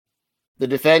The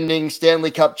defending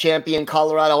Stanley Cup champion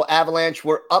Colorado Avalanche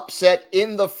were upset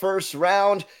in the first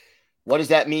round. What does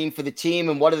that mean for the team,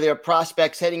 and what are their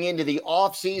prospects heading into the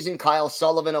offseason? Kyle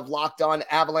Sullivan of Locked On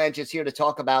Avalanche is here to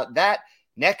talk about that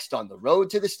next on the road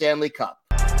to the Stanley Cup.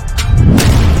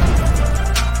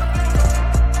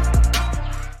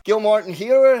 Gil Martin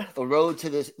here.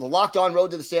 The Locked On Road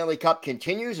to the Stanley Cup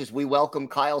continues as we welcome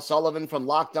Kyle Sullivan from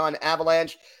Locked On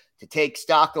Avalanche to take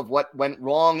stock of what went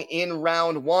wrong in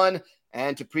round one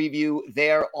and to preview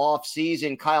their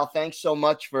offseason. Kyle, thanks so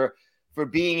much for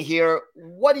being here.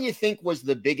 What do you think was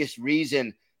the biggest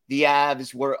reason the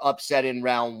Avs were upset in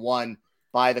round one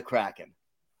by the Kraken?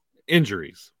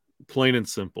 Injuries, plain and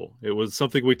simple. It was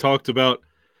something we talked about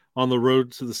on the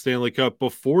road to the Stanley Cup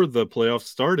before the playoffs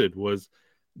started, was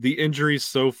the injuries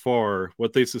so far,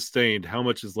 what they sustained, how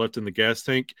much is left in the gas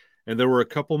tank. And there were a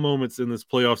couple moments in this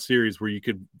playoff series where you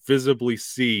could visibly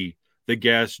see the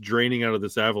gas draining out of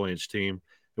this Avalanche team.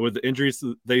 And with the injuries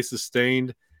they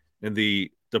sustained and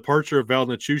the departure of Val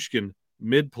Nichushkin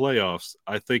mid-playoffs,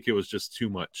 I think it was just too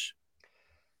much.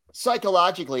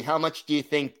 Psychologically, how much do you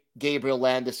think Gabriel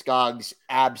Landeskog's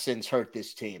absence hurt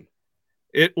this team?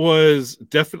 It was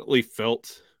definitely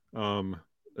felt,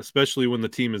 especially when the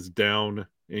team is down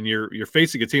and you're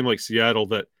facing a team like Seattle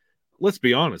that, let's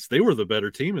be honest, they were the better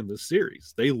team in this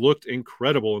series. They looked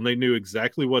incredible, and they knew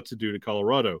exactly what to do to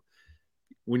Colorado.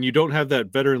 When you don't have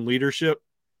that veteran leadership,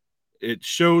 it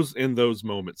shows in those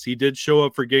moments. He did show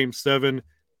up for Game 7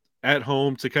 at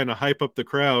home to kind of hype up the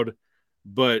crowd,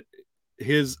 but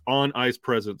his on-ice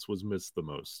presence was missed the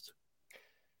most.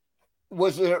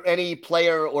 Was there any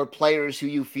player or players who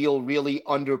you feel really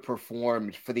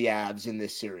underperformed for the Avs in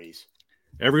this series?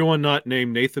 Everyone not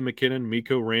named Nathan McKinnon,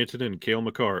 Mikko Rantanen, and Cale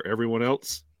Makar. Everyone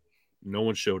else, no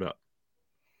one showed up.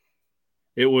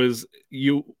 It was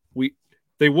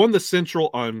they won the Central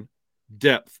on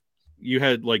depth. You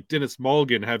had like Dennis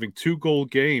Mulligan having 2-goal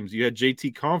games. You had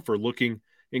JT Compher looking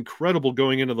incredible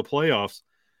going into the playoffs.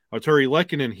 Arturi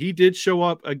Lehkonen, he did show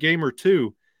up a game or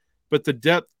two, but the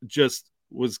depth just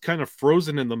was kind of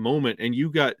frozen in the moment, and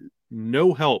you got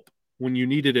no help when you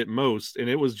needed it most, and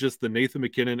it was just the Nathan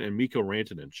McKinnon and Mikko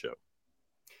Rantanen show.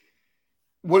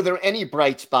 Were there any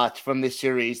bright spots from this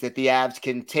series that the Avs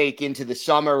can take into the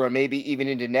summer or maybe even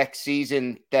into next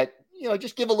season that,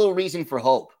 just give a little reason for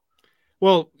hope?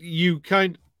 Well,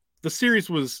 the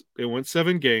series went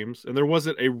 7 games, and there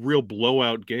wasn't a real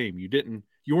blowout game. You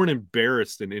weren't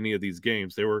embarrassed in any of these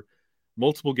games. There were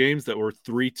multiple games that were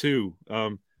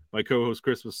 3-2. My co-host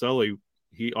Chris Vaselli,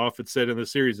 he often said in the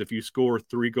series, if you score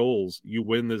 3 goals, you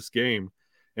win this game.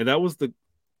 And that was the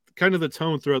kind of the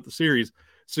tone throughout the series.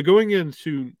 So going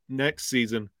into next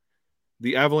season,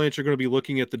 the Avalanche are going to be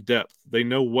looking at the depth. They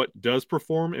know what does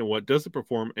perform and what doesn't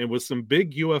perform. And with some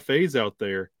big UFAs out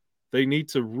there, they need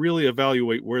to really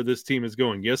evaluate where this team is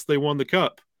going. Yes, they won the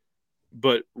Cup,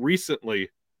 but recently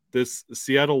this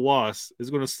Seattle loss is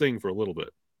going to sting for a little bit.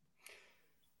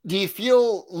 Do you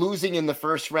feel losing in the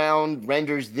first round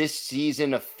renders this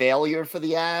season a failure for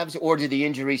the Avs, or do the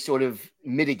injuries sort of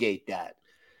mitigate that?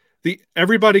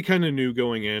 Everybody kind of knew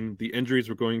going in the injuries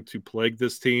were going to plague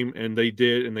this team, and they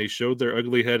did, and they showed their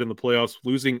ugly head in the playoffs,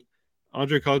 losing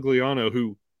Andre Cogliano,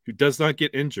 who does not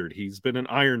get injured. He's been an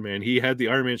Iron Man. He had the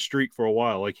Iron Man streak for a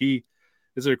while. Like, he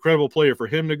is an incredible player. For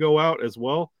him to go out as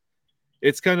well,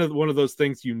 it's kind of one of those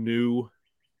things you knew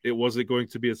it wasn't going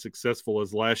to be as successful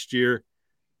as last year.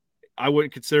 I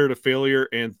wouldn't consider it a failure,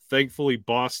 and thankfully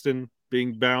Boston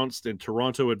being bounced and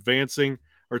Toronto advancing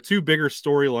are two bigger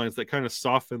storylines that kind of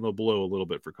soften the blow a little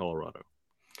bit for Colorado.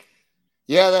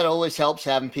 Yeah, that always helps,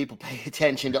 having people pay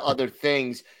attention to other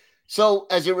things. So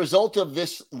as a result of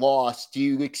this loss, do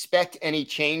you expect any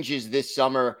changes this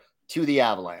summer to the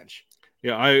Avalanche?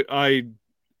 Yeah, I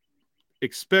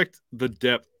expect the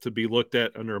depth to be looked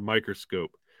at under a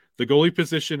microscope. The goalie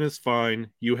position is fine.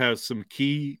 You have some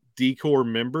key D-core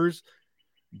members,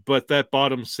 but that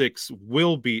bottom 6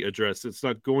 will be addressed. It's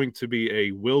not going to be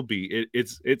a will be.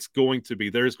 It's going to be.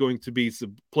 There's going to be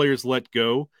some players let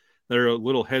go that are a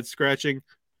little head scratching,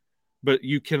 but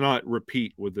you cannot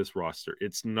repeat with this roster.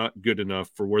 It's not good enough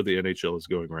for where the NHL is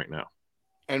going right now.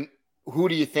 And who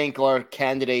do you think are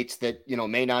candidates that,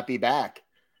 may not be back?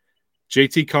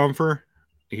 JT Compher,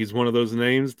 he's one of those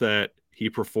names that he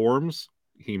performs.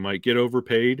 He might get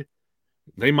overpaid.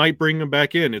 They might bring him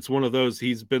back in. It's one of those,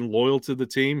 he's been loyal to the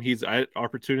team. He's at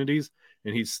opportunities,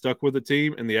 and he's stuck with the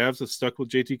team, and the Avs have stuck with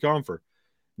JT Compher.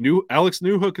 Alex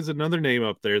Newhook is another name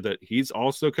up there that he's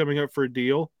also coming up for a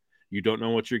deal. You don't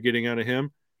know what you're getting out of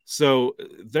him. So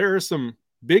there are some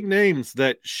big names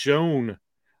that shone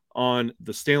on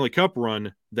the Stanley Cup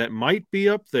run that might be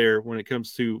up there when it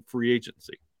comes to free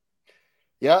agency.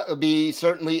 Yeah, it'll be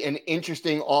certainly an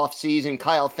interesting offseason.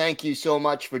 Kyle, thank you so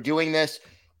much for doing this.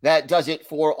 That does it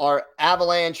for our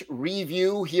Avalanche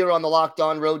review here on the Locked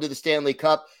On Road to the Stanley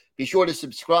Cup. Be sure to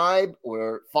subscribe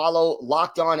or follow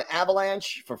Locked On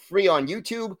Avalanche for free on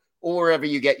YouTube or wherever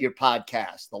you get your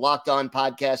podcasts. The Locked On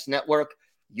Podcast Network,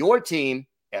 your team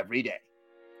every day.